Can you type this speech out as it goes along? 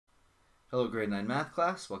Hello grade 9 math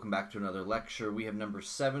class, welcome back to another lecture. We have number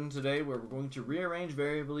 7 today where we're going to rearrange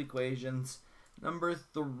variable equations. Number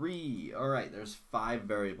 3. Alright, there's 5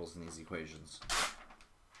 variables in these equations.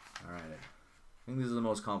 Alright, I think these are the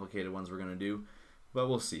most complicated ones we're going to do, but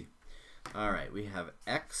we'll see. Alright, we have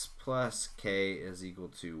x plus k is equal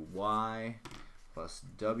to y plus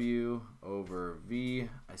w over v.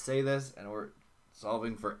 I say this and we're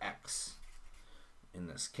solving for x in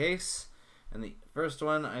this case. And the first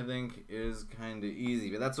one, I think, is kind of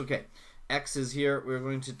easy, but that's okay. X is here. We're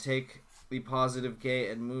going to take the positive k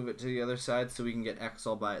and move it to the other side so we can get x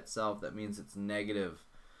all by itself. That means it's negative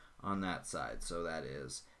on that side. So that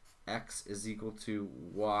is x is equal to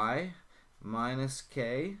y minus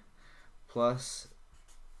k plus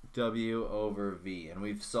w over v. And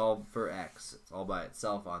we've solved for x. It's all by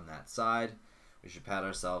itself on that side. We should pat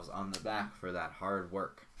ourselves on the back for that hard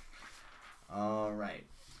work. All right.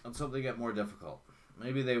 Let's hope they get more difficult.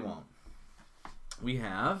 Maybe they won't. We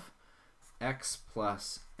have x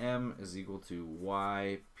plus m is equal to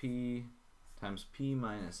yp times p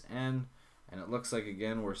minus n. And it looks like,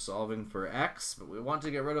 again, we're solving for x, but we want to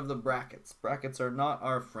get rid of the brackets. Brackets are not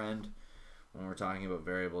our friend when we're talking about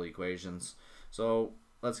variable equations. So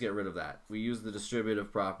let's get rid of that. We use the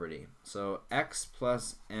distributive property. So x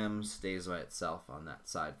plus m stays by itself on that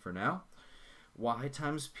side for now. Y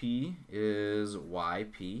times p is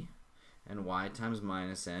yp, and y times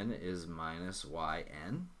minus n is minus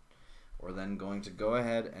yn. We're then going to go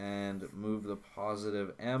ahead and move the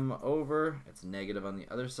positive m over. It's negative on the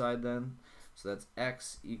other side then. So that's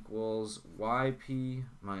x equals yp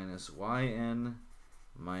minus yn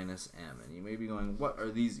minus m. And you may be going, what are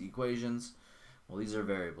these equations? Well, these are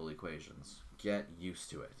variable equations. Get used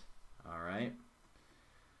to it. All right.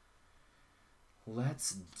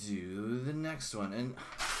 Let's do the next one, and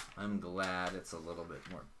I'm glad it's a little bit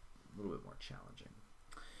more challenging.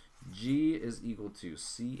 G is equal to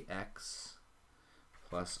cx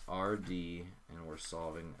plus rd, and we're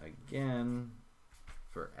solving again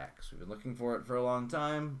for x. We've been looking for it for a long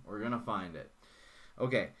time. We're gonna find it.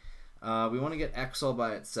 Okay, we want to get x all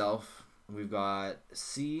by itself. We've got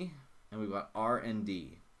c and we've got r and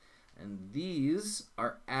d. And these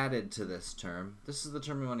are added to this term. This is the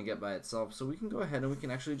term we want to get by itself. So we can go ahead and we can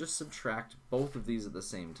actually just subtract both of these at the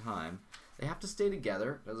same time. They have to stay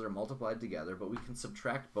together because they're multiplied together, but we can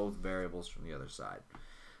subtract both variables from the other side.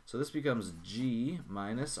 So this becomes g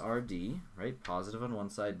minus rd, right? Positive on one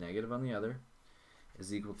side, negative on the other,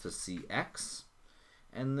 is equal to cx.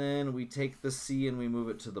 And then we take the c and we move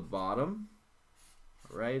it to the bottom.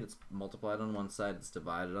 Right, it's multiplied on one side, it's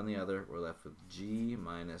divided on the other. We're left with g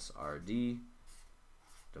minus rd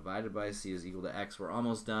divided by c is equal to x. We're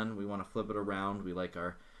almost done. We want to flip it around. We like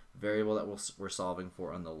our variable that we're solving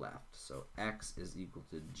for on the left. So x is equal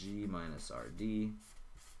to g minus rd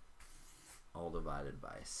all divided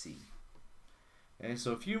by c. Okay,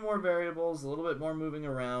 so a few more variables, a little bit more moving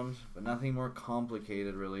around, but nothing more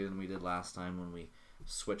complicated really than we did last time when we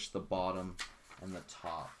switched the bottom and the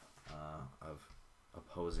top of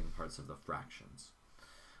opposing parts of the fractions.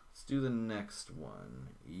 Let's do the next one.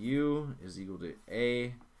 U is equal to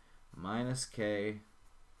a minus k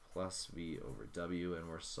plus v over w, and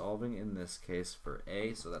we're solving in this case for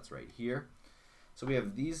a, so that's right here. So we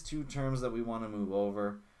have these two terms that we want to move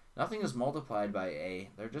over. Nothing is multiplied by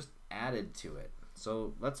a, they're just added to it.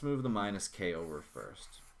 So let's move the minus k over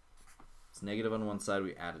first. It's negative on one side,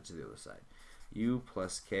 we add it to the other side. U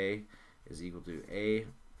plus k is equal to a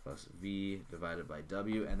plus v divided by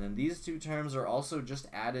w, and then these two terms are also just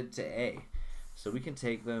added to a. So we can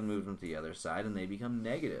take them and move them to the other side, and they become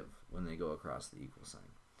negative when they go across the equal sign.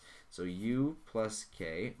 So u plus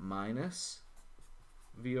k minus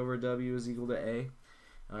v over w is equal to a,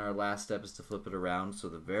 and our last step is to flip it around, so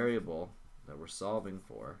the variable that we're solving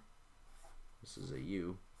for, this is a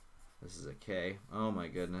u, this is a k, oh my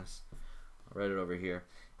goodness, I'll write it over here.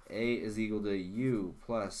 A is equal to u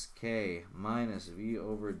plus k minus v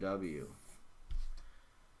over w.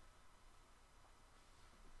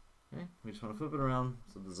 Okay, we just want to flip it around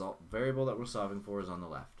so the variable that we're solving for is on the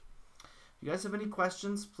left. If you guys have any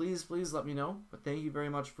questions, please let me know. But thank you very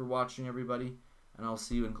much for watching, everybody, and I'll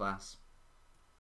see you in class.